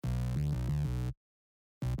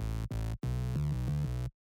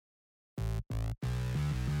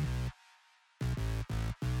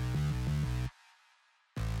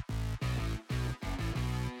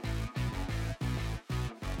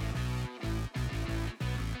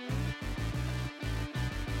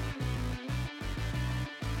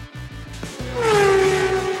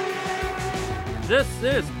This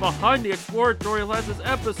is Behind the Exploratory Lenses,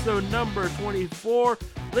 episode number 24.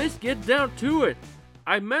 Let's get down to it.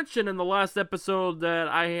 I mentioned in the last episode that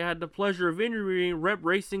I had the pleasure of interviewing Rep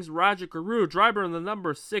Racing's Rajah Caruth, driver in the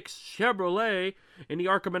number 6 Chevrolet in the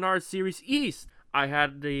ARCA Menards Series East. I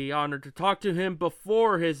had the honor to talk to him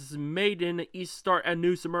before his maiden East start at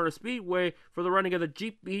New Smyrna Speedway for the running of the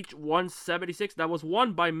Jeep Beach 176 that was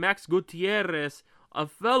won by Max Gutierrez, a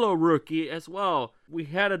fellow rookie as well. We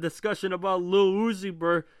had a discussion about Lil Uzi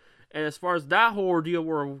Vert, and as far as that whole ordeal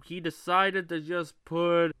where he decided to just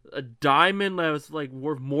put a diamond that was like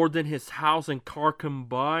worth more than his house and car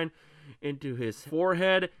combined into his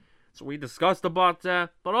forehead. So we discussed about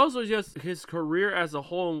that, but also just his career as a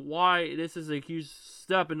whole and why this is a huge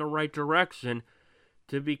step in the right direction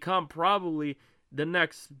to become probably the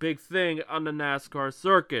next big thing on the NASCAR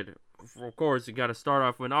circuit. Of course, you got to start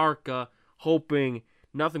off with ARCA, hoping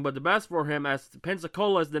nothing but the best for him, as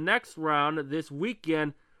Pensacola is the next round this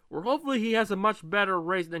weekend, where hopefully he has a much better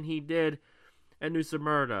race than he did at New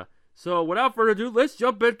Smyrna. So without further ado, let's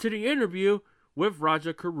jump into the interview with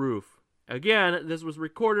Rajah Caruth. Again, this was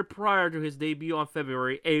recorded prior to his debut on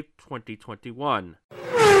February 8th, 2021.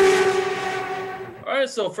 Alright,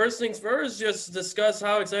 so first things first, just discuss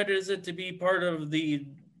how excited is it to be part of the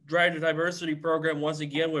Drive to Diversity program once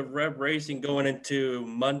again with Rev Racing going into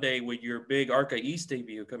Monday with your big ARCA East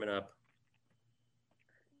debut coming up.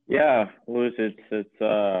 Yeah, Louis,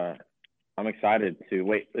 I'm excited to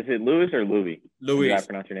wait. Is it Louis or Louis? Louis. Did I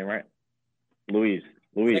pronounce your name right? Louis.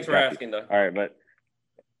 Thanks for asking, though. All right, but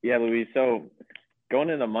yeah, Louis. So going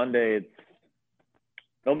into Monday,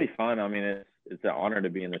 it'll be fun. I mean, it's an honor to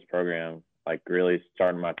be in this program. Like really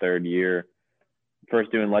starting my third year,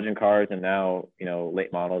 first doing legend cars, and now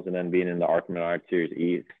late models, and then being in the ARCA Menards Series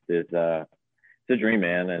East it's a dream,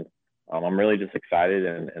 man. And I'm really just excited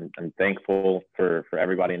and thankful for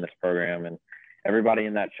everybody in this program and everybody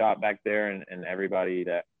in that shop back there, and everybody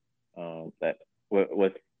that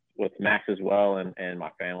with Max as well, and my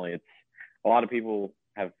family. It's a lot of people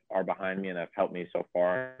are behind me and have helped me so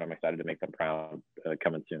far. I'm excited to make them proud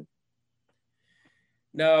coming soon.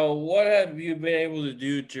 Now, what have you been able to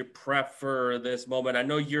do to prep for this moment? I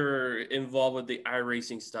know you're involved with the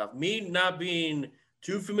iRacing stuff. Me not being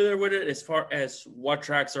too familiar with it as far as what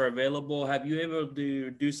tracks are available, have you able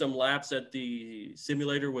to do some laps at the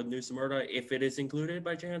simulator with New Smyrna, if it is included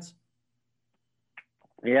by chance?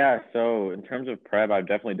 Yeah, so in terms of prep, I've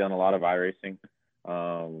definitely done a lot of iRacing.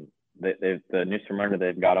 The New Smyrna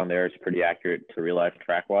they've got on there is pretty accurate to real life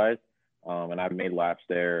track wise, and I've made laps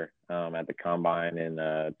there at the combine in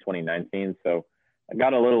 2019. So I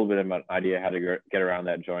got a little bit of an idea how to get around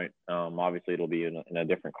that joint. Obviously, it'll be in a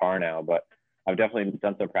different car now, but I've definitely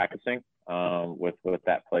done some practicing with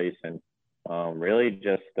that place, and really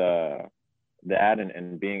just that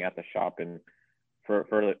and being at the shop. And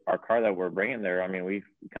for our car that we're bringing there, I mean, we've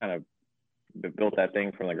kind of built that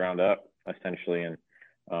thing from the ground up essentially, and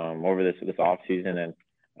over this off season,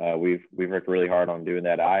 and we've worked really hard on doing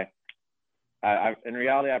that. I in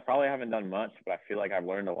reality, I probably haven't done much, but I feel like I've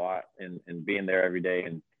learned a lot in being there every day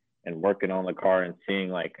and working on the car and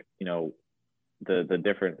seeing the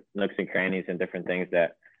different nooks and crannies and different things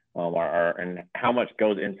that are and how much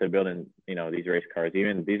goes into building these race cars.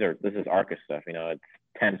 Even this is ARCA stuff. It's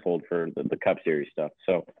tenfold for the Cup Series stuff.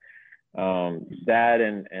 So that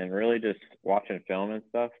and really just watching film and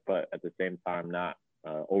stuff, but at the same time not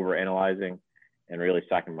over analyzing and really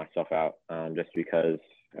psyching myself out just because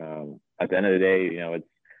at the end of the day, it's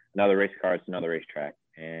another race car, it's another racetrack,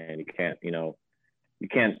 and you can't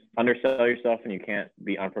undersell yourself and you can't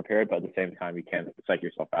be unprepared, but at the same time, you can't psych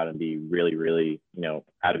yourself out and be really, really,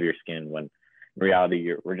 out of your skin when in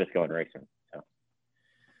reality, we're just going racing. So.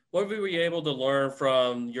 What were you able to learn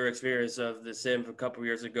from your experience of the sim a couple of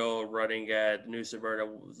years ago running at New Smyrna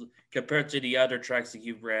compared to the other tracks that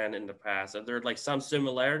you've ran in the past? Are there some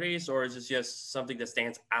similarities, or is it just something that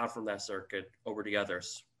stands out from that circuit over the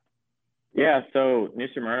others? Yeah, so New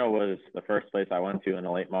Smyrna was the first place I went to in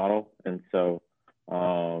a late model, and so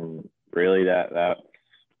really that's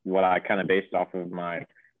what I kind of based off of my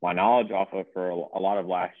knowledge off of for a lot of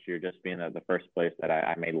last year, just being at the first place that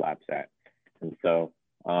I made laps at. And so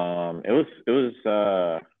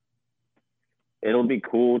it'll be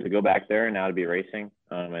cool to go back there and now to be racing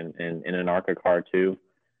and in an ARCA car too.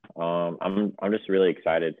 I'm just really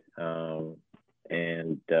excited, and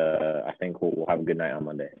I think we'll have a good night on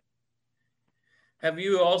Monday. Have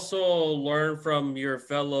you also learned from your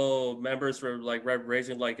fellow members from Rev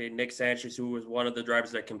Racing, like a Nick Sanchez, who was one of the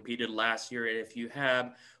drivers that competed last year? And if you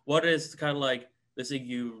have, what is kind of the thing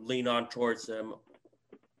you lean on towards them?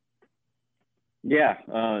 Yeah,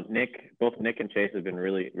 both Nick and Chase have been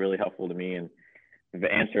really, really helpful to me, and have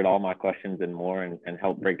answered all my questions and more, and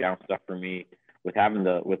helped break down stuff for me with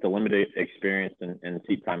the limited experience and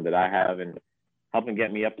seat time that I have, and helping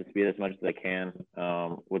get me up to speed as much as I can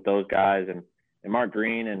with those guys, and Mark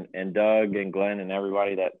Green and Doug and Glenn and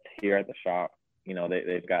everybody that's here at the shop. You know,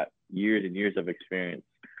 they've got years and years of experience,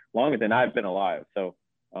 longer than I've been alive. So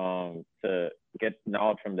to get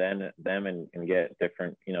knowledge from them and get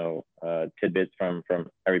different, tidbits from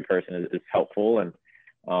every person is helpful. And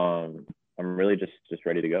I'm really just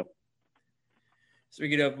ready to go.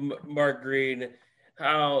 Speaking of Mark Green,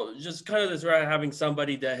 how just kind of this right, having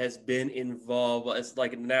somebody that has been involved as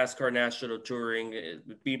like NASCAR National Touring,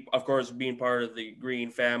 of course, being part of the Green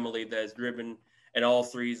family that has driven at all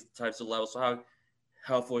three types of levels. So how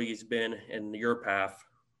helpful he's been in your path?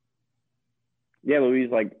 Yeah, Louise,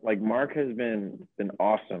 like Mark has been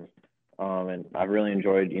awesome, and I've really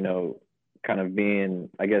enjoyed, kind of being,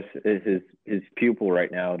 I guess, his pupil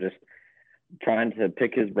right now, just trying to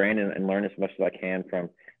pick his brain and learn as much as I can from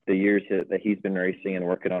the years that he's been racing and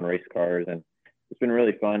working on race cars. And it's been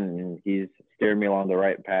really fun, and he's steered me along the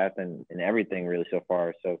right path and everything really so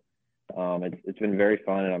far. So it's been very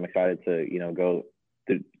fun, and I'm excited to,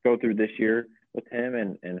 go through this year with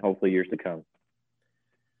him and hopefully years to come.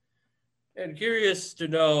 And curious to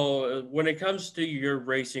know, when it comes to your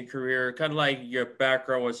racing career, kind of like your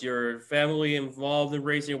background, was your family involved in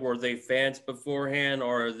racing? Were they fans beforehand,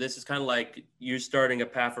 or this is kind of like you starting a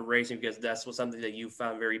path of racing because that's something that you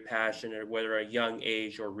found very passionate, whether at a young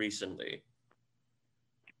age or recently?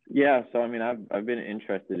 Yeah, so I mean, I've been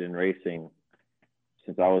interested in racing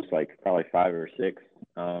since I was like probably 5 or 6.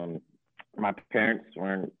 My parents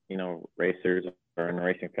weren't, racers or in a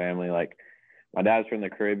racing family. Like, my dad's from the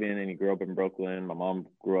Caribbean and he grew up in Brooklyn. My mom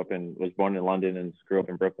was born in London and grew up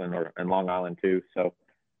in Brooklyn or in Long Island too. So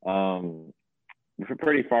we're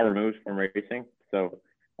pretty far removed from racing. So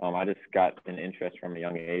I just got an interest from a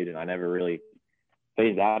young age, and I never really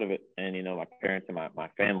phased out of it. And, my parents and my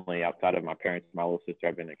family, outside of my parents and my little sister,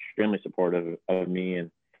 have been extremely supportive of me, and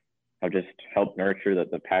have just helped nurture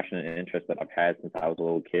the passion and interest that I've had since I was a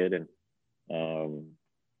little kid. And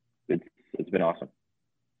it's been awesome.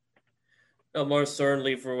 More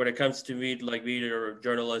certainly, for when it comes to me, like being a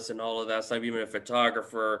journalist and all of that, like being a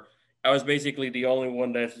photographer, I was basically the only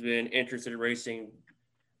one that's been interested in racing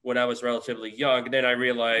when I was relatively young. And then I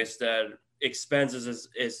realized that expenses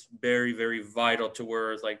is very, very vital to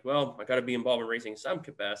where it's like, well, I got to be involved in racing in some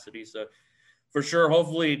capacity. So for sure,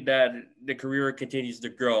 hopefully that the career continues to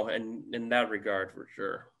grow in that regard, for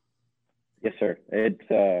sure. Yes, sir.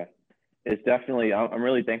 It's definitely, I'm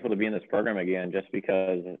really thankful to be in this program again, just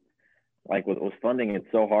because like with funding, it's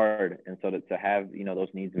so hard. And so to have, those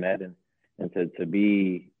needs met and to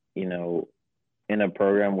be, in a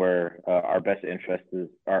program where our best interests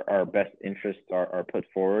are put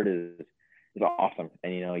forward is awesome.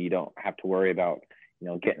 And, you don't have to worry about,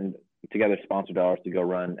 getting together sponsor dollars to go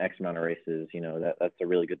run X amount of races. That's a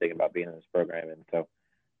really good thing about being in this program. And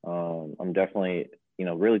so I'm definitely,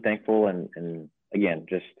 really thankful and again,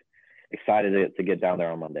 just excited to get down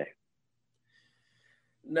there on Monday.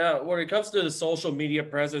 Now, when it comes to the social media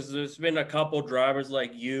presence, there's been a couple drivers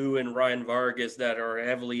like you and Ryan Vargas that are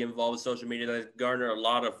heavily involved with social media that garner a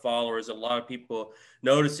lot of followers, a lot of people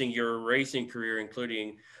noticing your racing career,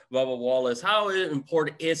 including Bubba Wallace. How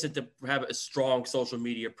important is it to have a strong social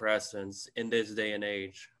media presence in this day and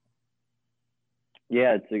age?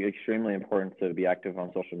 Yeah, it's extremely important to be active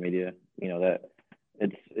on social media. That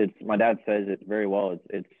it's my dad says it very well.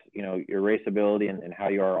 It's your raceability and how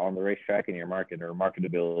you are on the racetrack, and your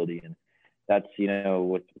marketability. And that's,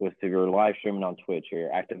 with your live streaming on Twitch, or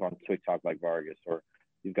you're active on TikTok like Vargas, or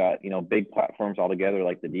you've got, big platforms altogether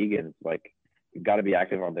like the Deegans, like you've got to be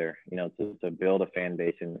active on there, to build a fan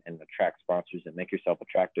base and attract sponsors and make yourself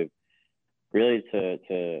attractive, really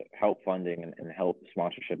to help funding and help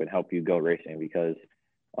sponsorship and help you go racing. Because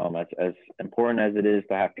as important as it is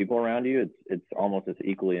to have people around you, it's almost as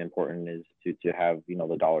equally important as to have,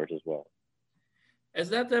 the dollars as well. Has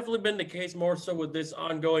that definitely been the case more so with this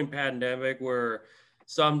ongoing pandemic, where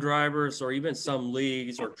some drivers or even some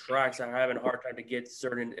leagues or tracks are having a hard time to get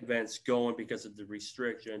certain events going because of the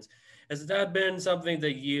restrictions? Has that been something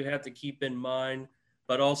that you have to keep in mind,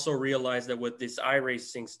 but also realize that with this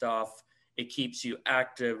iRacing stuff, it keeps you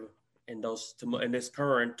active in this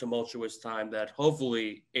current tumultuous time, that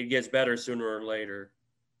hopefully it gets better sooner or later?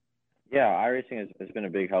 Yeah, iRacing has been a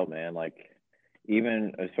big help, man. Like,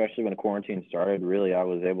 even especially when quarantine started, really, I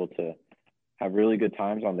was able to have really good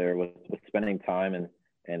times on there with spending time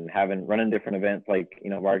and running different events like,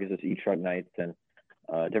 Vargas's E-Truck nights and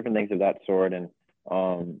different things of that sort. And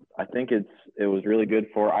I think it was really good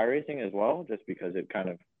for iRacing as well, just because it kind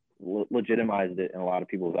of legitimized it in a lot of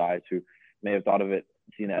people's eyes who may have thought of it,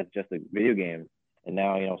 seen it as just a video game. And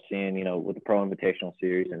now, seeing, with the Pro Invitational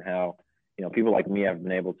Series and how, people like me have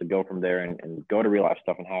been able to go from there and go to real life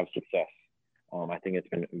stuff and have success. I think it's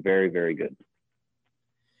been very, very good.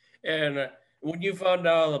 And when you found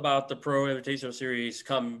out about the Pro Invitational Series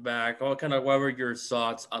coming back, what were your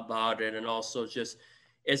thoughts about it? And also just,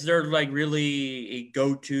 is there like really a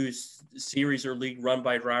go-to series or league run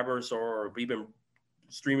by drivers or even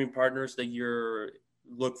streaming partners that you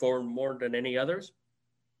look forward more than any others?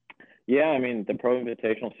 Yeah, I mean, the Pro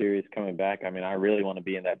Invitational Series coming back, I mean, I really want to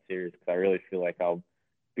be in that series because I really feel like I'll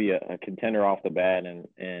be a contender off the bat, and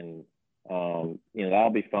that'll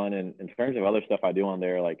be fun. And in terms of other stuff I do on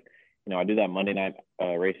there, like, I do that Monday night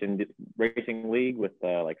racing league with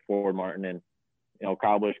like Ford Martin and,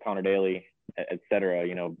 Kyle Busch, Connor Daly, et cetera,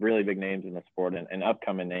 really big names in the sport and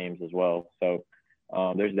upcoming names as well. So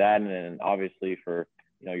there's that. And then obviously for,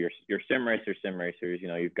 your sim racers,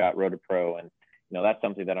 you've got Road to Pro, and that's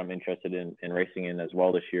something that I'm interested in racing in as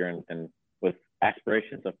well this year, and with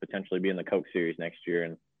aspirations of potentially being the Coke Series next year.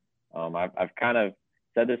 And I've kind of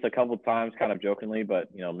said this a couple of times, kind of jokingly,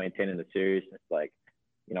 but maintaining the series, it's like,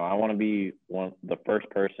 I want to be the first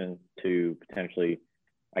person to potentially,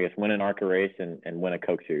 I guess, win an ARCA race and win a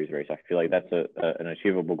Coke Series race. I feel like that's an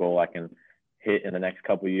achievable goal I can hit in the next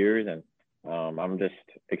couple of years, and I'm just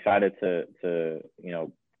excited to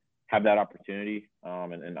have that opportunity.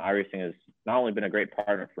 And iRacing has not only been a great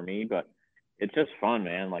partner for me, but it's just fun,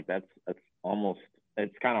 man. Like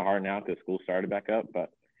it's kind of hard now because school started back up.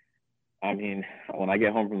 But I mean, when I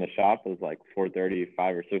get home from the shop, it's like 4:30,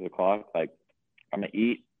 5 or 6 o'clock. Like I'm gonna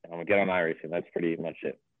eat and I'm gonna get on iRacing. That's pretty much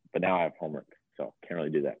it. But now I have homework, so can't really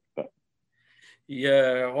do that. But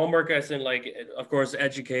yeah, homework as in, like, of course,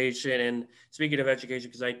 education. And speaking of education,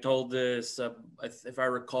 because I told this, if I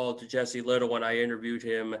recall, to Jesse Little when I interviewed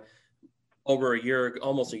him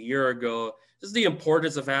almost a year ago, just the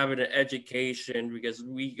importance of having an education, because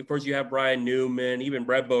of course, you have Brian Newman, even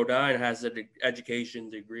Brett Bodine has an education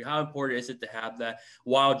degree. How important is it to have that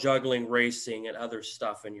while juggling racing and other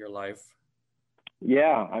stuff in your life?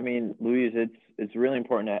 Yeah, I mean, Luis, it's really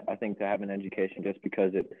important, I think, to have an education just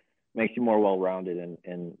because it makes you more well-rounded.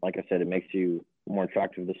 And like I said, it makes you more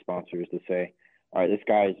attractive to sponsors to say, all right, this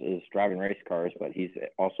guy is driving race cars, but he's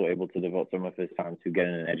also able to devote some of his time to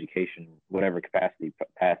getting an education, whatever capacity,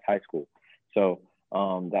 past high school. So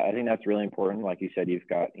I think that's really important. Like you said, you've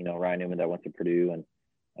got, Ryan Newman that went to Purdue,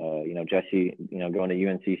 and, Jesse, going to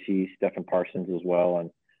UNCC, Stephen Parsons as well,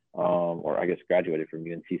 and or I guess graduated from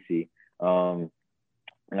UNCC.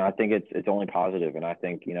 And I think it's only positive. And I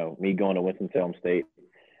think, me going to Winston-Salem State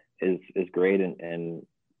is great, and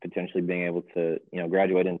potentially being able to,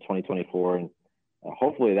 graduate in 2024 and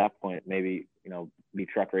hopefully at that point, maybe, be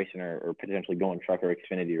truck racing or potentially going truck or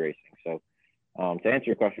Xfinity racing. So to answer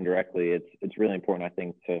your question directly, it's really important, I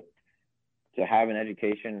think, to have an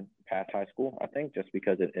education past high school, I think, just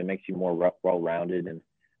because it makes you more well-rounded and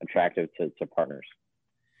attractive to partners.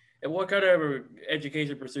 And what kind of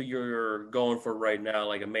education pursuit you're going for right now,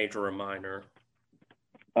 like a major or a minor?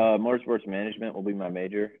 Motorsports management will be my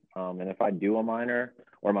major. And if I do a minor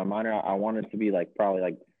or my minor, I want it to be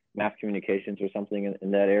probably mass communications or something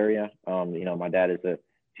in that area. My dad is a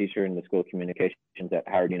teacher in the School of Communications at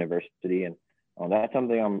Howard University, and that's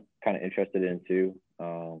something I'm kind of interested in too.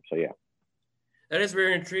 So yeah. That is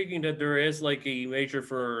very intriguing that there is like a major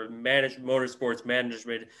for motorsports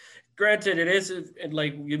management. Granted, it is,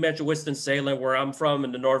 like you mentioned, Winston-Salem, where I'm from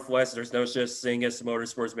in the Northwest, there's no such thing as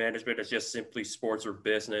motorsports management. It's just simply sports or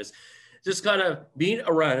business. Just kind of being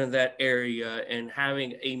around in that area and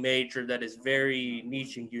having a major that is very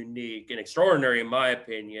niche and unique and extraordinary, in my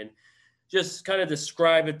opinion, just kind of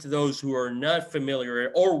describe it to those who are not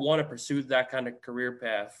familiar or want to pursue that kind of career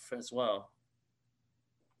path as well.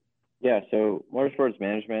 Yeah, so motorsports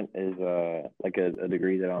management is like a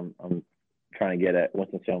degree that I'm trying to get at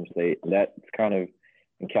Winston-Salem State. That kind of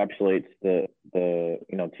encapsulates the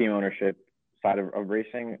team ownership side of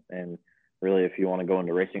racing, and really if you want to go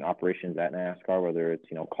into racing operations at NASCAR, whether it's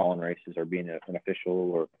calling races or being an official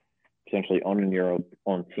or potentially owning your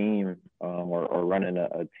own team or running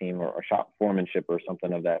a team or shop foremanship or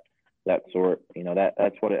something of that sort,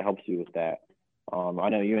 that's what it helps you with that. I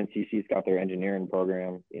know UNCC's got their engineering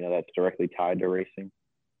program, that's directly tied to racing.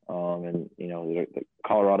 And, the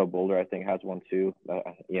Colorado Boulder, I think, has one too.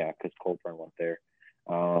 Yeah, because Colburn went there.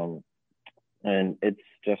 And it's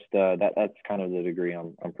just that's kind of the degree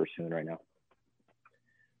I'm pursuing right now.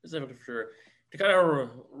 For sure. To kind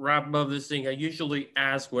of wrap up this thing, I usually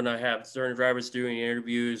ask when I have certain drivers doing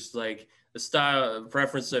interviews, like the style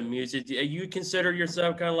preference of music. Do you consider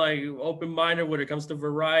yourself kind of like open-minded when it comes to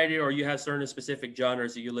variety, or you have certain specific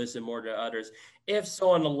genres that you listen more to others? If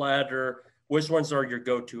so, on the latter, which ones are your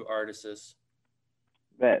go-to artists?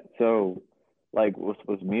 Bet. So, like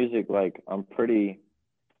with music, like I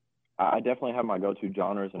definitely have my go-to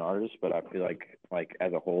genres and artists, but I feel like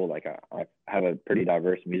as a whole, like I have a pretty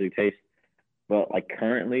diverse music taste. But like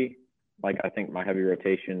currently, like I think my heavy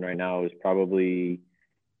rotation right now is probably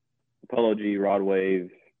Polo G, Rod Wave,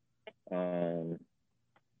 um,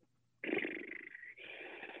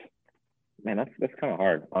 man, that's kind of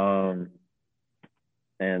hard.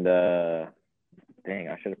 And dang,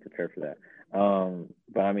 I should have prepared for that.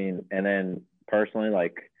 But I mean, and then personally,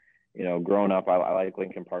 like, growing up, I like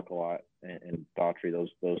Linkin Park a lot, and Daughtry.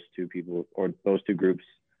 Those two people, or those two groups,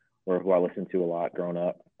 were who I listened to a lot growing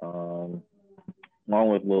up. Along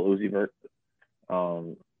with Lil Uzi Vert.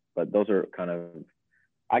 But those are kind of,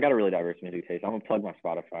 I got a really diverse music taste. I'm gonna plug my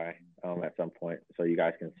Spotify at some point so you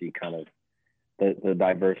guys can see kind of the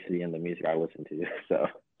diversity in the music I listen to. So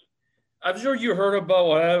I'm sure you heard about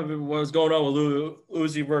what was going on with Lil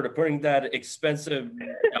Uzi Vert putting that expensive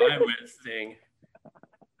diamond thing.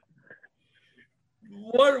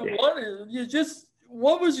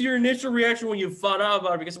 What was your initial reaction when you found out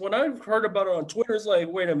about it? Because when I heard about it on Twitter, it's like,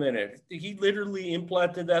 wait a minute, he literally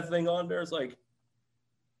implanted that thing on there. It's like,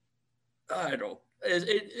 I don't.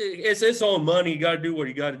 It's its own money. You got to do what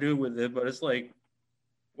you got to do with it. But it's like,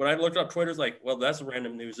 when I looked up Twitter, it's like, well, that's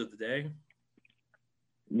random news of the day.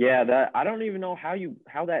 Yeah, that I don't even know how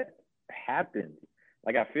that happened.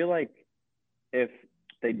 Like, I feel like if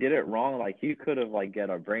they did it wrong, like he could have like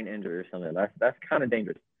get a brain injury or something. That's kind of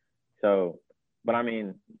dangerous. So, but I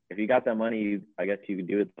mean, if you got that money, I guess you could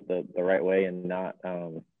do it the right way and not,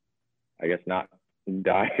 I guess not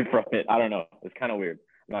die from it. I don't know. It's kind of weird.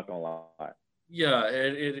 I'm not gonna lie. Yeah,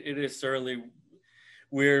 it is certainly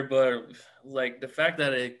weird, but like the fact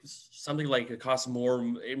that it's something like it costs more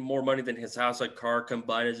money than his house, like car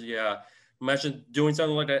combined, is imagine doing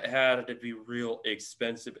something like that had to be real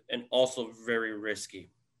expensive and also very risky.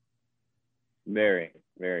 Very,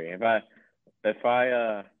 very. If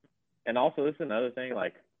I and also this is another thing,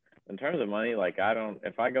 like in terms of money, like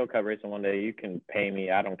if I go cup racing one day, you can pay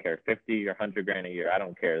me, I don't care, 50 or 100 grand a year. I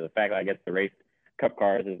don't care. The fact that I get to race cup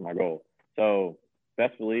cars is my goal. So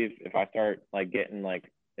best believe if I start getting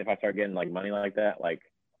money like that, like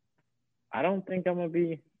I don't think I'm gonna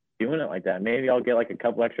be doing it like that. Maybe I'll get like a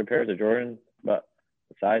couple extra pairs of Jordans, but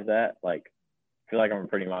besides that, like I feel like I'm a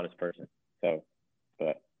pretty modest person. So,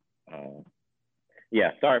 but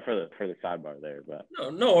yeah, sorry for the sidebar there, but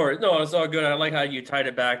no worries. No, it's all good. I like how you tied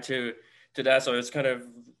it back to that. So it's kind of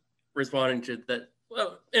responding to that,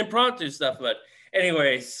 well, impromptu stuff. But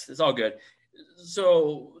anyways, it's all good.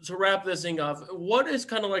 So to wrap this thing off, what is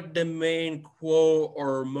kind of like the main quote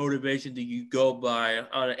or motivation that you go by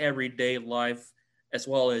on everyday life as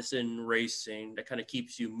well as in racing that kind of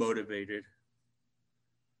keeps you motivated?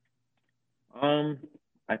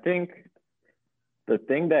 I think the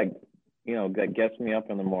thing that that gets me up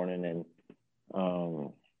in the morning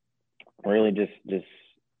and really just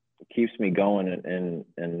keeps me going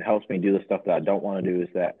and helps me do the stuff that I don't want to do is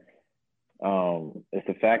that it's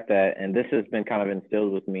the fact that, and this has been kind of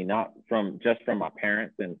instilled with me, not from my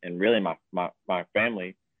parents and really my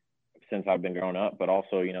family since I've been growing up, but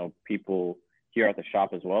also, people here at the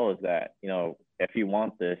shop as well, is that, if you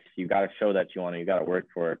want this, you got to show that you want it, you got to work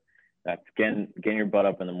for it. That's getting your butt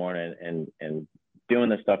up in the morning and doing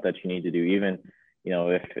the stuff that you need to do, even,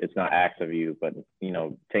 if it's not acts of you, but,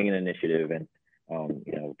 taking initiative and,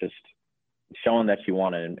 just showing that you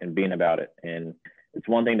want it and being about it. And it's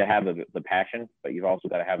one thing to have the passion, but you've also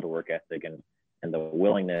got to have the work ethic and the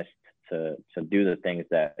willingness to do the things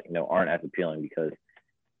that, aren't as appealing, because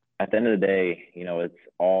at the end of the day, it's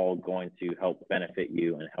all going to help benefit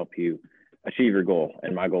you and help you achieve your goal.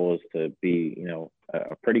 And my goal is to be,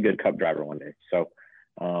 a pretty good cup driver one day. So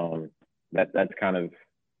that's kind of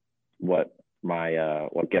what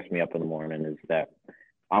gets me up in the morning, is that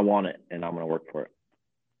I want it and I'm going to work for it.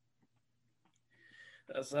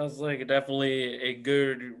 That sounds like definitely a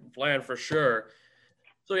good plan for sure.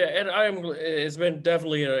 So yeah, and it's been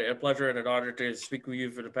definitely a pleasure and an honor to speak with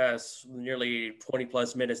you for the past nearly 20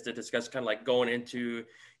 plus minutes to discuss kind of like going into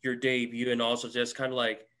your debut and also just kind of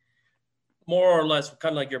like more or less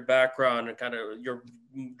kind of like your background and kind of your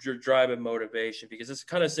drive and motivation, because it's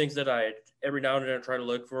kind of things that I every now and then I try to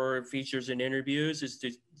look for features in interviews, is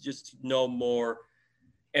to just know more,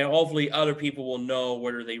 and hopefully other people will know,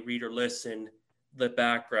 whether they read or listen, the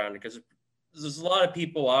background, because there's a lot of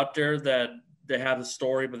people out there that they have the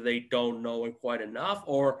story, but they don't know it quite enough.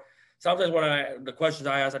 Or sometimes when the questions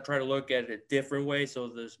I ask, I try to look at it a different way, so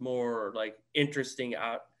there's more like interesting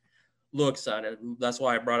looks on it. That's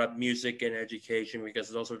why I brought up music and education, because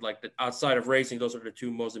those are like outside of racing, those are the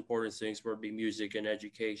two most important things for me: music and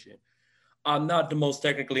education. I'm not the most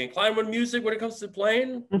technically inclined with music when it comes to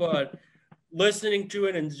playing, but listening to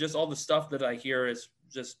it and just all the stuff that I hear is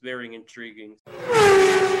just very intriguing.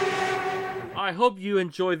 I hope you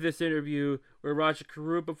enjoyed this interview with Rajah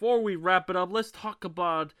Caruth. Before we wrap it up, let's talk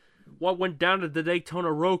about what went down at the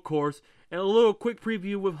Daytona road course and a little quick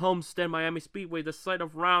preview with Homestead-Miami Speedway, the site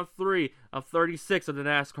of round 3 of 36 of the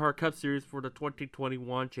NASCAR Cup Series for the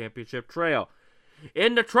 2021 Championship Trail.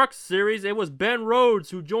 In the Truck Series, it was Ben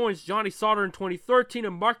Rhodes who joins Johnny Sauter in 2013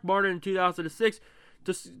 and Mark Martin in 2006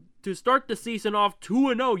 to start the season off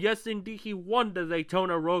 2-0. Yes, indeed, he won the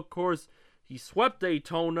Daytona road course. He swept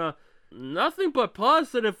Daytona. Nothing but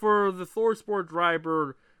positive for the ThorSport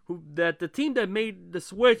driver, that the team that made the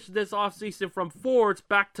switch this offseason from Fords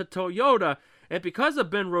back to Toyota. And because of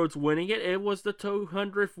Ben Rhodes winning it, it was the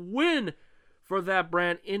 200th win for that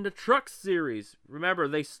brand in the Truck Series. Remember,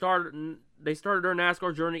 they started their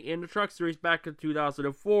NASCAR journey in the Truck Series back in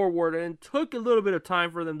 2004, where it took a little bit of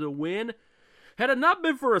time for them to win. Had it not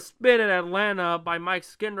been for a spin at Atlanta by Mike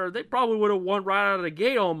Skinner, they probably would have won right out of the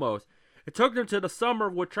gate almost. It took them to the summer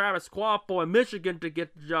with Travis Cuopo in Michigan to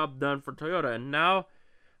get the job done for Toyota. And now,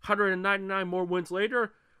 199 more wins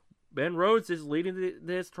later, Ben Rhodes is leading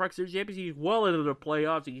this Truck Series championship. He's well into the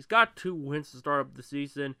playoffs. He's got 2 wins to start up the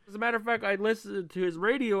season. As a matter of fact, I listened to his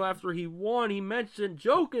radio after he won. He mentioned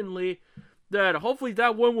jokingly that hopefully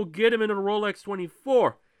that win will get him into the Rolex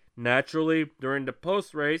 24. Naturally, during the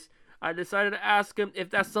post-race, I decided to ask him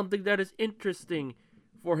if that's something that is interesting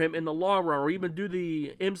for him in the long run, or even do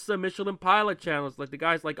the IMSA Michelin Pilot Challenge like the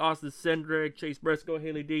guys like Austin Cindric, Chase Briscoe,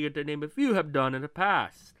 Haley Deegan, to name a few, have done in the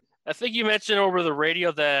past. I think you mentioned over the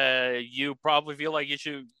radio that you probably feel like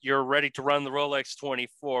you're ready to run the Rolex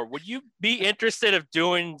 24. Would you be interested of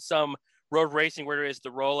doing some road racing, whether it's the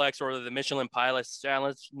Rolex or the Michelin Pilot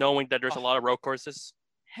Challenge, knowing that there's a lot of road courses?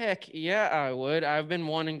 Heck yeah, I would. I've been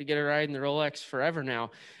wanting to get a ride in the Rolex forever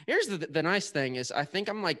now. Here's the nice thing is I think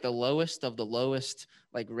I'm like the lowest of the lowest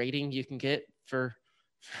like rating you can get for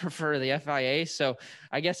the FIA. So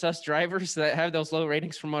I guess us drivers that have those low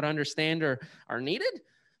ratings, from what I understand, are needed.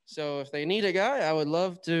 So if they need a guy, I'd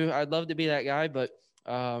love to be that guy. But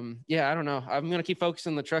yeah, I don't know. I'm going to keep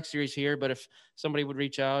focusing on the Truck Series here, but if somebody would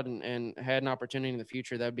reach out and had an opportunity in the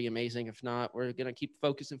future, that'd be amazing. If not, we're going to keep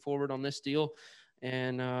focusing forward on this deal.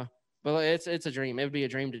 And, but it's a dream. It would be a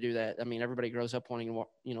dream to do that. I mean, everybody grows up wanting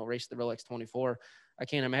to, race the Rolex 24. I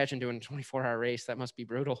can't imagine doing a 24-hour race. That must be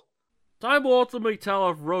brutal. Time will ultimately tell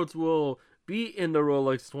if Rhodes will be in the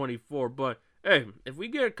Rolex 24, but hey, if we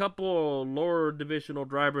get a couple lower divisional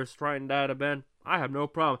drivers trying that event, I have no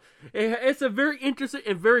problem. It's a very interesting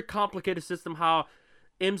and very complicated system, how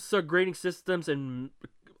IMSA grading systems and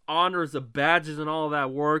honors of badges and all of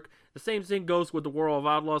that work. The same thing goes with the World of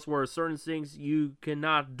Outlaws, where certain things you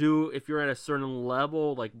cannot do if you're at a certain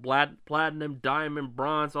level, like platinum, diamond,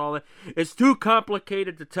 bronze, all that. It's too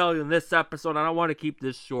complicated to tell you in this episode, and I want to keep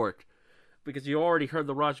this short, because you already heard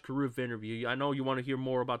the Rajah Caruth interview. I know you want to hear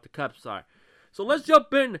more about the Cup side. So let's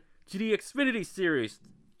jump in to the Xfinity Series,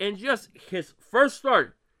 and just his first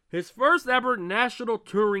start, his first ever national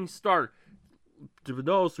touring start. To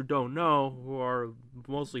those who don't know, who are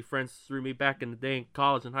mostly friends through me back in the day in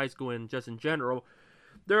college and high school and just in general,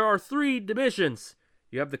 there are 3 divisions.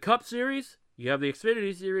 You have the Cup Series, you have the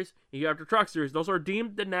Xfinity Series, and you have the Truck Series. Those are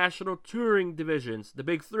deemed the national touring divisions, the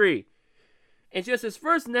big 3. And just his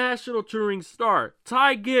first national touring start,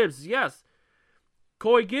 Ty Gibbs, yes,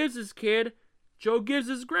 Coy Gibbs' kid, Joe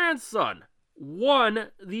Gibbs' grandson, won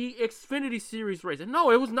the Xfinity Series race. And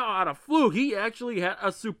no, it was not a fluke. He actually had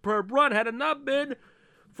a superb run. Had it not been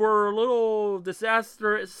for a little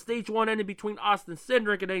disaster stage 1 ending between Austin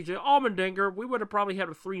Cindric and AJ Allmendinger, we would have probably had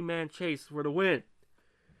a 3-man chase for the win.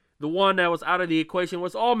 The one that was out of the equation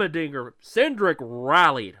was Allmendinger. Cindric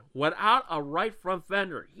rallied without a right front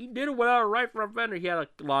fender. He did it without a right front fender. He had a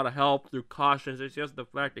lot of help through cautions. It's just the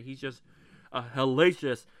fact that he's just a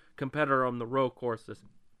hellacious competitor on the road courses.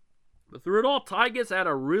 But through it all, Ty Gibbs had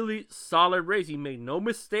a really solid race. He made no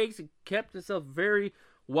mistakes. He kept himself very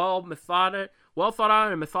well thought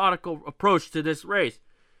out and methodical approach to this race.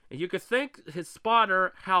 And you could thank his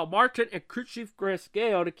spotter, Hal Martin, and crew chief Chris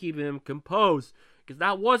Gayle to keep him composed, because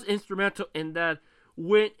that was instrumental in that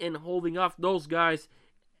win in holding off those guys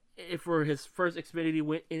for his first Xfinity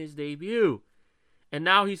win in his debut. And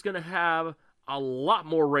now he's going to have a lot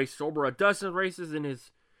more races, over a dozen races in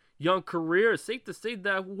his young career. It's safe to say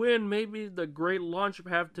that win maybe the great launch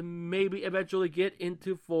pad to maybe eventually get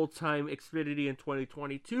into full-time Xfinity in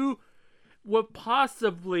 2022 with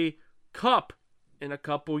possibly Cup in a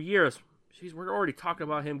couple years. Jeez, we're already talking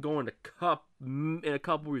about him going to Cup in a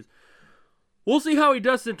couple years. We'll see how he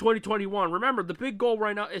does in 2021. Remember, the big goal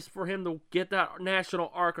right now is for him to get that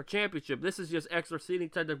national ARCA championship. This is just extra seating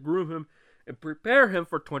time to groom him and prepare him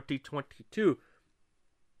for 2022.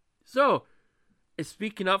 So,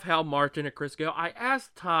 speaking of Hal Martin and Chris Gayle, I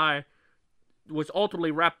asked Ty, which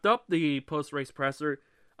ultimately wrapped up the post-race presser,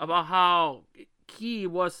 about how key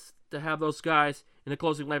it was to have those guys in the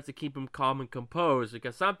closing laps to keep him calm and composed.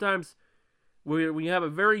 Because sometimes when you have a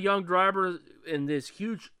very young driver in this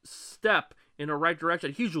huge step in the right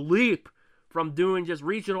direction, a huge leap from doing just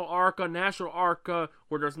regional ARCA, national ARCA,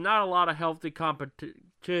 where there's not a lot of healthy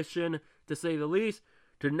competition, to say the least,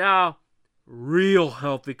 to now real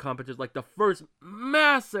healthy competition, like the first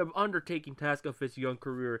massive undertaking task of his young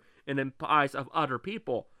career in the eyes of other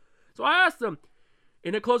people. So I asked him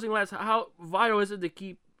in the closing laps, how vital is it to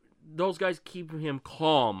keep those guys keep him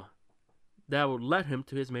calm that would lead him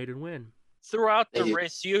to his maiden win? Throughout the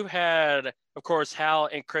race, you had, of course, Hal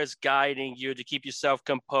and Chris guiding you to keep yourself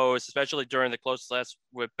composed, especially during the close laps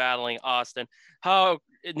with battling Austin. How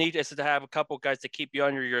neat is it to have a couple guys to keep you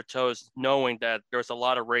under your toes, knowing that there's a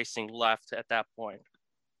lot of racing left at that point?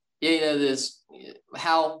 Yeah, this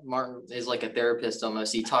Hal Martin is like a therapist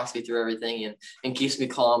almost. He talks me through everything and keeps me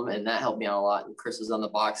calm, and that helped me out a lot. And Chris was on the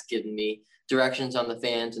box giving me directions on the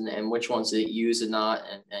fans and which ones to use and not,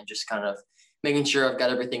 and just kind of making sure I've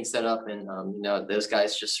got everything set up. And, those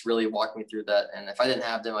guys just really walked me through that. And if I didn't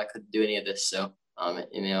have them, I couldn't do any of this. So,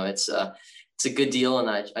 it's a good deal. And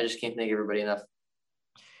I just can't thank everybody enough.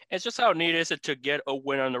 It's just how neat is it to get a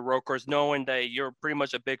win on the road course, knowing that you're pretty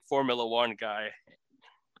much a big Formula One guy.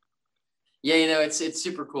 Yeah, it's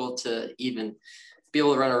super cool to even be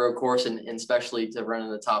able to run a road course and especially to run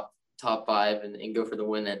in the top five and go for the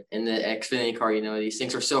win in the Xfinity car. These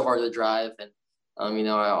things are so hard to drive. And,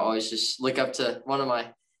 I always just look up to one of my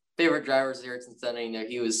favorite drivers here at Cincinnati.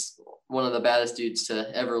 He was one of the baddest dudes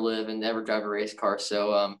to ever live and ever drive a race car.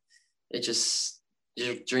 So it just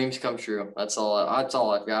dreams come true. That's all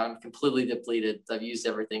I've got. I'm completely depleted. I've used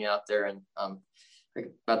everything out there, and I'm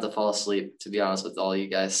about to fall asleep, to be honest with all you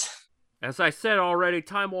guys. As I said already,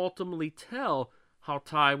 time will ultimately tell how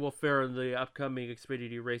Ty will fare in the upcoming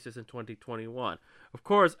Xfinity races in 2021. Of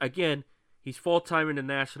course, again, he's full-time in the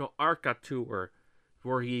National ARCA Tour,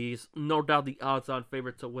 where he's no doubt the odds-on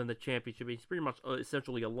favorite to win the championship. He's pretty much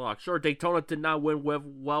essentially a lock. Sure, Daytona did not win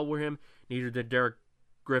well with him. Neither did Derek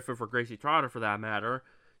Griffith or Gracie Trotter, for that matter,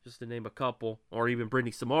 just to name a couple, or even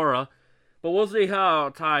Brittany Samara. But we'll see how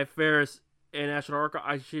Ty fares in National ARCA.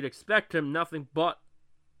 I should expect him nothing but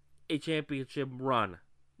a championship run.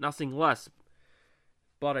 Nothing less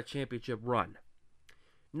but a championship run.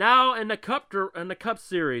 Now in the Cup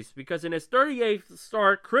Series, because in his 38th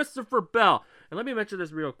start, Christopher Bell, and let me mention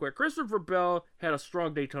this real quick. Christopher Bell had a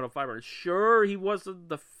strong Daytona 500. Sure, he wasn't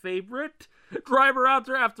the favorite driver out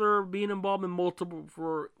there after being involved in multiple,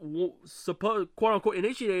 for quote-unquote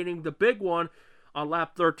initiating the big one on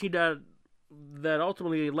lap 13 that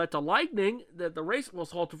ultimately led to lightning, that the race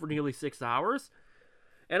was halted for nearly 6 hours.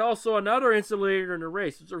 And also another incident later in the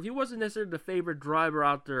race. So he wasn't necessarily the favorite driver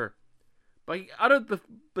out there. But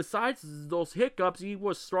besides those hiccups, he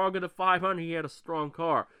was strong in the 500. He had a strong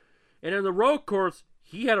car. And in the road course,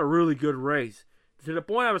 he had a really good race. To the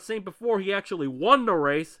point I was saying before, he actually won the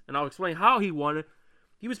race. And I'll explain how he won it.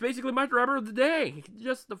 He was basically my driver of the day.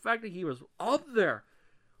 Just the fact that he was up there,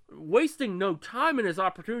 wasting no time in his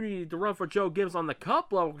opportunity to run for Joe Gibbs on the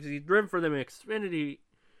Cup level, because he's driven for them in Xfinity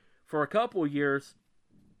for a couple years.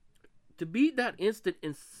 To be that instant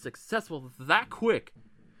and successful that quick,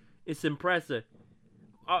 it's impressive.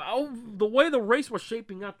 The way the race was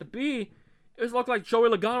shaping out to be, it looked like Joey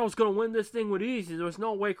Logano was going to win this thing with ease. There was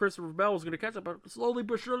no way Christopher Bell was going to catch up, but slowly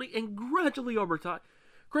but surely and gradually over time,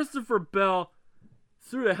 Christopher Bell,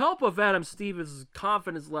 through the help of Adam Stevens'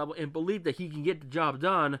 confidence level and belief that he can get the job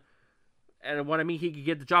done, and when I mean he can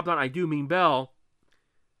get the job done, I do mean Bell,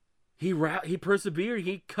 he persevered,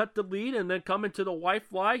 he cut the lead, and then coming to the white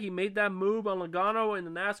flag, he made that move on Logano in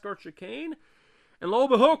the NASCAR chicane. And lo and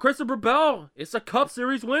behold, Christopher Bell is a Cup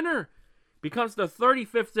Series winner. Becomes the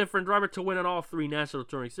 35th different driver to win in all three National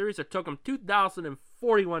Touring Series. It took him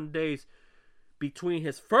 2,041 days between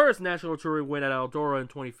his first National Touring win at Eldora in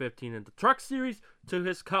 2015 in the Truck Series to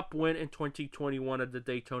his Cup win in 2021 at the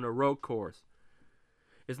Daytona Road Course.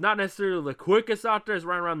 It's not necessarily the quickest out there. It's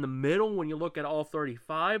right around the middle when you look at all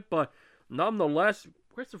 35. But nonetheless,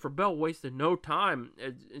 Christopher Bell wasted no time.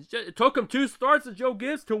 It took him 2 starts of Joe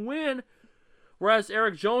Gibbs to win, whereas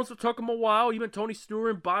Eric Jones, it took him a while. Even Tony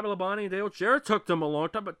Stewart, Bobby Labonte, and Dale Jarrett took them a long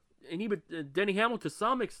time, and even Denny Hamlin to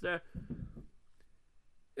some extent.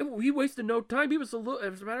 He wasted no time. He was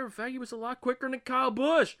as a matter of fact, he was a lot quicker than Kyle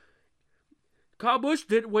Busch. Kyle Busch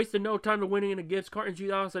didn't waste no time to winning in a Gibbs car in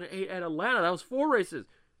 2008 at Atlanta. That was 4 races.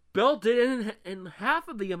 Bell did it in half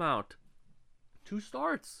of the amount. 2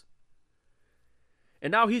 starts.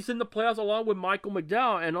 And now he's in the playoffs along with Michael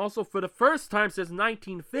McDowell. And also for the first time since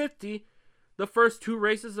 1950, the first 2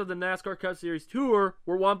 races of the NASCAR Cup Series Tour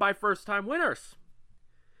were won by first-time winners.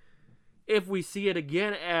 If we see it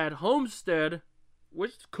again at Homestead,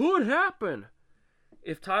 which could happen,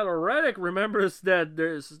 if Tyler Reddick remembers that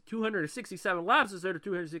there's 267 laps instead of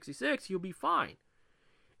 266, he'll be fine.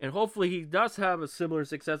 And hopefully he does have a similar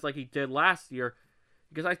success like he did last year,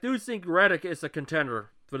 because I do think Reddick is a contender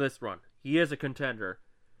for this run. He is a contender.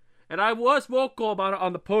 And I was vocal about it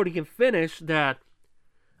on the podium finish that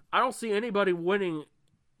I don't see anybody winning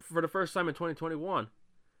for the first time in 2021.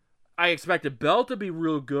 I expected Bell to be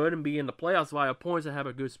real good and be in the playoffs via points and have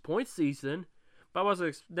a good point season, but I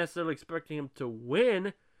wasn't necessarily expecting him to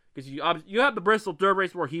win, because you have the Bristol Dirt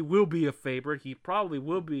Race where he will be a favorite. He probably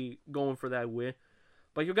will be going for that win.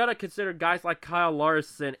 But you got to consider guys like Kyle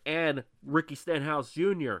Larson and Ricky Stenhouse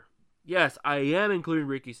Jr. Yes, I am including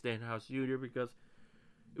Ricky Stenhouse Jr. because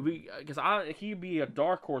he'd be a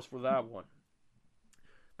dark horse for that one.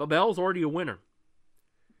 But Bell's already a winner.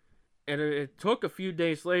 And it took a few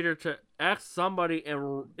days later to ask somebody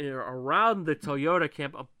around the Toyota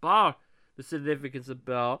camp about the significance of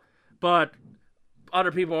Bell. But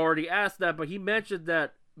other people already asked that. But he mentioned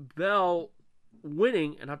that Bell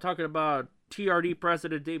winning, and I'm talking about TRD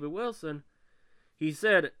President David Wilson, he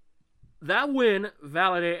said that win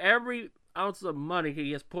validated every ounce of money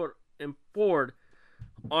he has put forward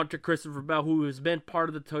onto Christopher Bell, who has been part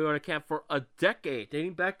of the Toyota camp for a decade,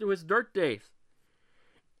 dating back to his dirt days.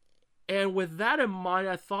 And with that in mind,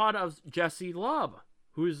 I thought of Jesse Love,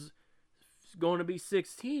 who's going to be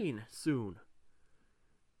 16 soon.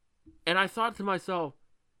 And I thought to myself,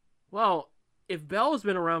 well, if Bell has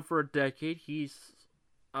been around for a decade,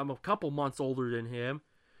 I'm a couple months older than him.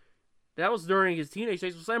 That was during his teenage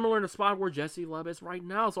days, so similar in the spot where Jesse Love is right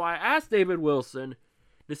now. So I asked David Wilson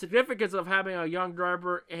the significance of having a young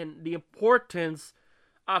driver and the importance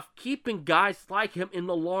of keeping guys like him in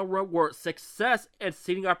the long run where success and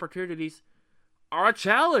seating opportunities are a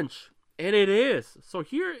challenge. And it is. So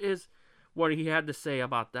here is what he had to say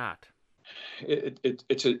about that.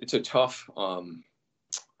 It's a tough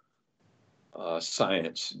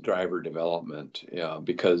science, driver development,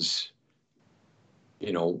 because,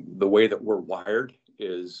 the way that we're wired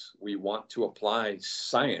is we want to apply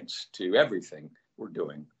science to everything we're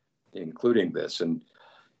doing, including this. And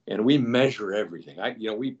we measure everything.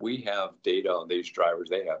 We have data on these drivers.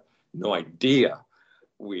 They have no idea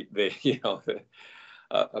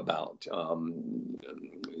about.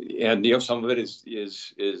 And some of it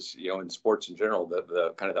is in sports in general,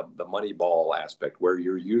 the kind of the money ball aspect where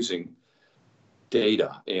you're using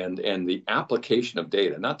data and the application of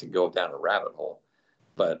data, not to go down a rabbit hole,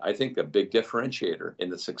 but I think the big differentiator in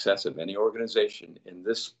the success of any organization in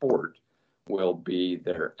this sport will be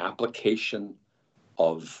their application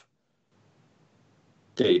of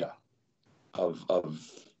data, of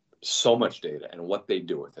so much data and what they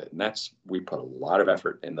do with it. And we put a lot of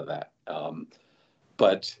effort into that.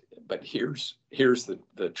 But here's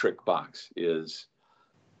the trick box is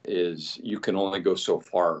you can only go so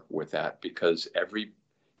far with that, because every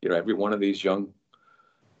one of these young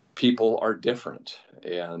people are different.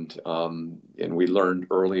 And we learned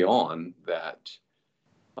early on that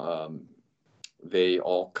they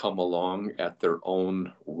all come along at their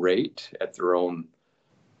own rate, at their own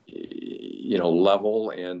level,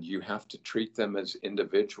 and you have to treat them as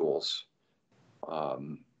individuals. I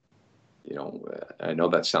know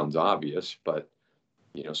that sounds obvious, but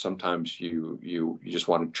sometimes you just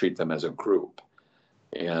want to treat them as a group,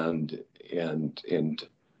 and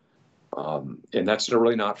that's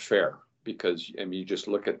really not fair, because you just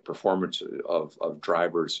look at performance of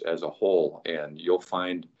drivers as a whole, and you'll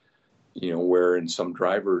find where in some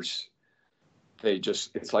drivers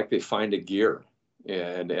it's like they find a gear,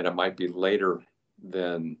 and it might be later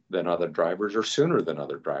than other drivers or sooner than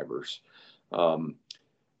other drivers.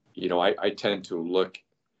 I tend to look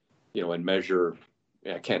and measure.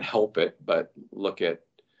 I can't help it but look at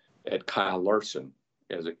Kyle Larson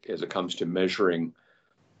as it comes to measuring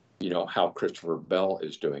how Christopher Bell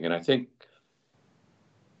is doing. And I think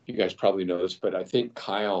you guys probably know this, but I think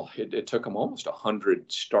Kyle, it took him almost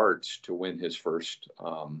 100 starts to win his first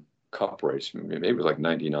Cup race. Maybe it was like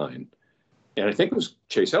 99. And I think it was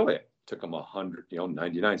Chase Elliott. Took him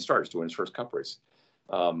 99 starts to win his first Cup race.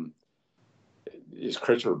 Is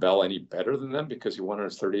Christopher Bell any better than them because he won on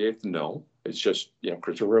his 38th? No. It's just,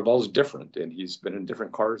 Christopher Bell is different, and he's been in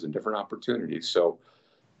different cars and different opportunities. So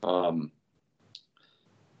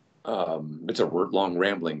it's a long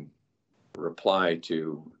rambling reply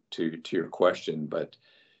to your question, but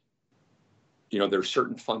there's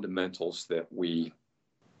certain fundamentals that we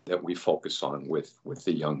focus on with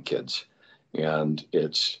the young kids, and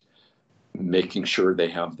it's making sure they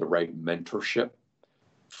have the right mentorship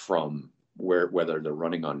from whether they're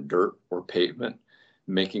running on dirt or pavement,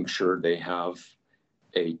 making sure they have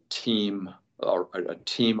a team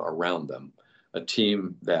around them, a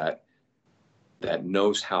team that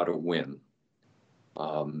knows how to win,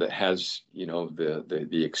 that has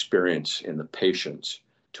the experience and the patience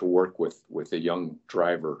to work with a young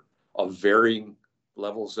driver of varying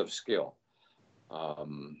levels of skill,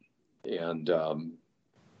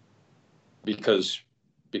 because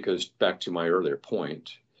back to my earlier point,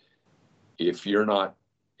 if you're not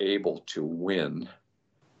able to win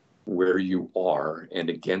where you are and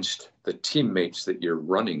against the teammates that you're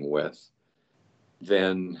running with,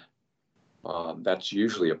 then that's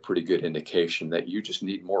usually a pretty good indication that you just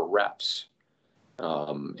need more reps,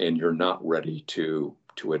 and you're not ready to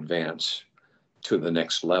advance to the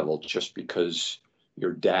next level just because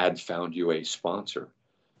your dad found you a sponsor,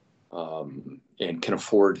 and can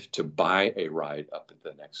afford to buy a ride up at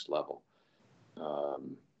the next level.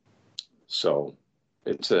 So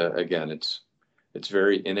it's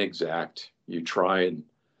very inexact. You try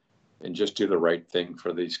and just do the right thing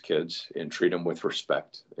for these kids and treat them with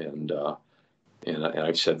respect. And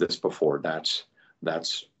I've said this before. That's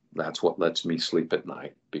what lets me sleep at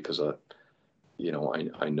night, because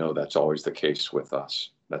I know that's always the case with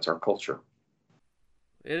us. That's our culture.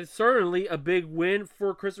 It is certainly a big win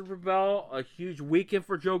for Christopher Bell, a huge weekend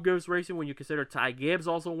for Joe Gibbs Racing when you consider Ty Gibbs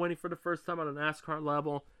also winning for the first time on a NASCAR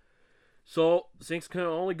level. So things can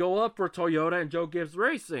only go up for Toyota and Joe Gibbs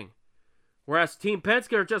Racing. Whereas Team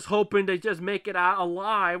Penske are just hoping they just make it out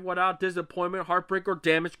alive without disappointment, heartbreak, or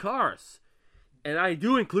damaged cars. And I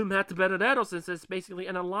do include Matt DiBenedetto, since it's basically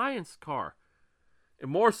an alliance car.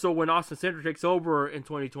 And more so when Austin Cindric takes over in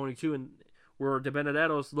 2022, and where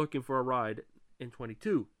DiBenedetto's looking for a ride in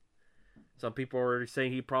 22. Some people are already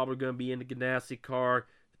saying he's probably going to be in the Ganassi car,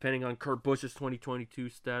 depending on Kurt Busch's 2022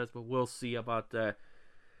 status, but we'll see about that.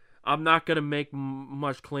 I'm not going to make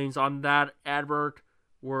much claims on that advert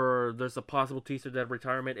where there's a possible teaser that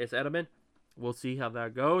retirement is Edelman. We'll see how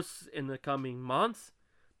that goes in the coming months.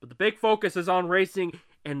 But the big focus is on racing,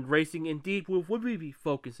 and racing indeed will we be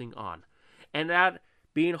focusing on. And that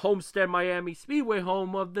being Homestead-Miami Speedway,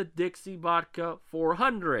 home of the Dixie Vodka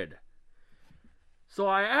 400. So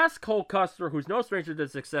I asked Cole Custer, who's no stranger to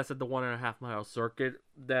success at the 1.5 mile circuit,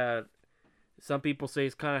 that some people say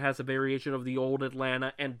it kind of has a variation of the old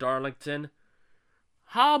Atlanta and Darlington.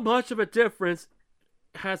 How much of a difference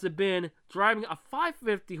has it been driving a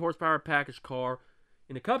 550 horsepower package car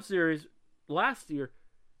in the Cup Series last year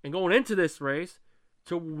and going into this race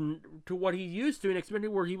to what he used to in Xfinity,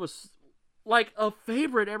 where he was like a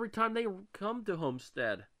favorite every time they come to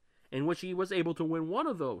Homestead, in which he was able to win one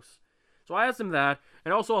of those. So I asked him that,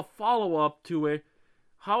 and also a follow-up to it,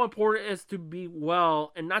 how important it is to be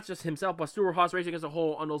well, and not just himself, but Stewart-Haas Racing as a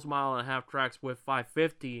whole on those 1.5 tracks with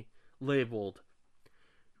 550 labeled,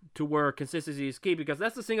 to where consistency is key. Because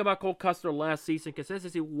that's the thing about Cole Custer last season.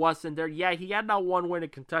 Consistency wasn't there. Yeah, he had that one win in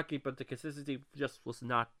Kentucky, but the consistency just was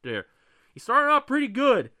not there. He started out pretty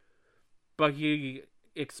good, but he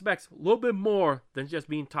expects a little bit more than just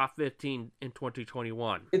being top 15 in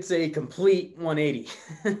 2021. It's a complete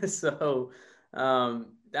 180. So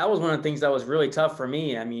that was one of the things that was really tough for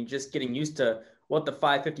me. I mean, just getting used to what the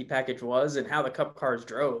 550 package was and how the Cup cars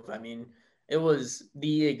drove. I mean, it was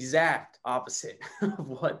the exact opposite of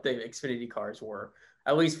what the Xfinity cars were,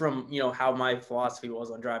 at least from, how my philosophy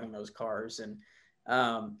was on driving those cars. And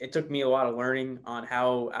it took me a lot of learning on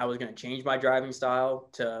how I was going to change my driving style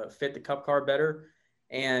to fit the Cup car better.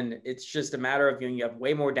 And it's just a matter of, you have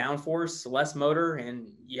way more downforce, less motor, and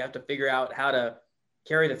you have to figure out how to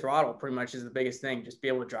carry the throttle pretty much is the biggest thing. Just be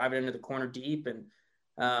able to drive it into the corner deep and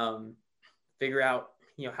figure out,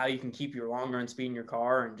 how you can keep your long run speed in your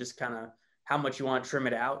car and just kind of how much you want to trim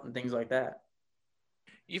it out and things like that.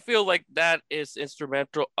 You feel like that is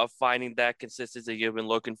instrumental of finding that consistency you've been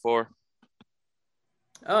looking for?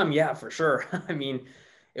 Yeah, for sure. I mean,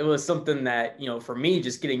 it was something that, for me,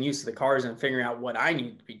 just getting used to the cars and figuring out what I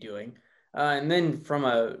need to be doing. And then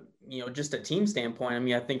from just a team standpoint, I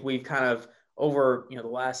mean, I think we've kind of over, the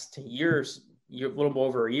last 10 years, little bit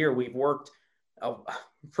over a year, we've worked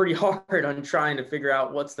pretty hard on trying to figure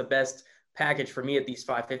out what's the best package for me at these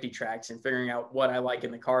 550 tracks and figuring out what I like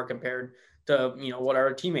in the car compared to, what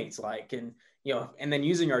our teammates like, and, and then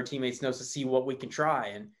using our teammates' notes to see what we can try.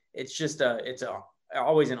 And it's just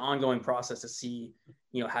always an ongoing process to see,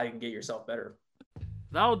 how you can get yourself better.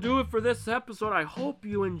 That'll do it for this episode. I hope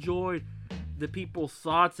you enjoyed the people's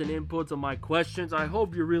thoughts and inputs on my questions. I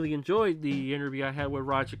hope you really enjoyed the interview I had with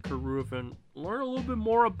Rajah Caruth and learn a little bit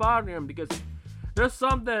more about him, because there's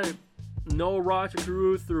some that know Rajah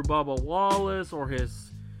Caruth through Bubba Wallace or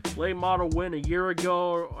his late model win a year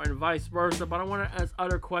ago, and vice versa, but I want to ask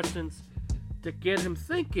other questions to get him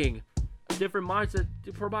thinking, a different mindset,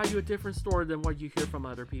 to provide you a different story than what you hear from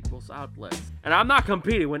other people's outlets. And I'm not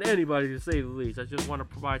competing with anybody, to say the least. I just want to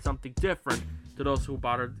provide something different to those who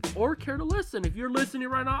bother or care to listen. If you're listening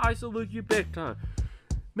right now, I salute you big time.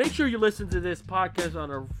 Make sure you listen to this podcast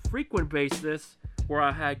on a frequent basis, where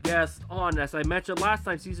I had guests on. As I mentioned last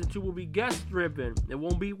time, season 2 will be guest driven. It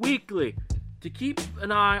won't be weekly. To keep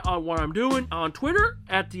an eye on what I'm doing, on Twitter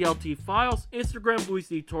at DLT Files, Instagram Luis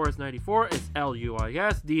D Torres 94, it's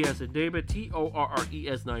LUIS D as in David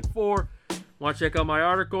TORRES 94. Want to check out my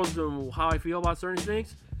articles and how I feel about certain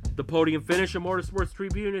things? The Podium Finish and Motorsports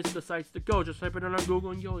Tribune is the sites to go. Just type it in on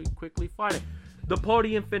Google and you'll quickly find it.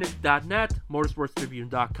 ThePodiumFinish.net,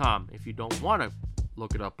 MotorsportsTribune.com. If you don't want to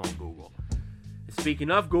look it up on Google.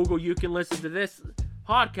 Speaking of Google, you can listen to this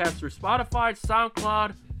podcast through Spotify,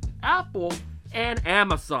 SoundCloud, Apple, and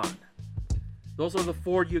Amazon. Those are the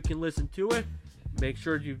 4 you can listen to it. Make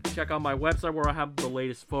sure you check out my website where I have the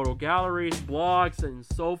latest photo galleries, blogs, and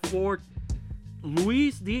so forth.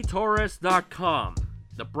 LuisDTorres.com.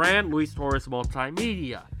 The brand Luis Torres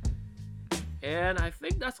Multimedia. And I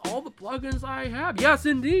think that's all the plugins I have. Yes,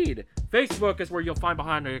 indeed. Facebook is where you'll find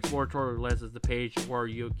Behind the Exploratory Lenses, the page where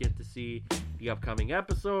you'll get to see the upcoming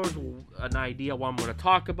episodes, an idea what I'm going to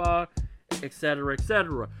talk about, etc.,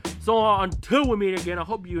 etc. So until we meet again, I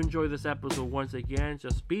hope you enjoy this episode once again.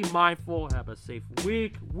 Just be mindful, have a safe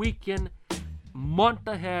week, weekend, month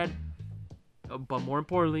ahead, but more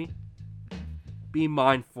importantly, be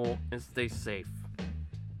mindful and stay safe.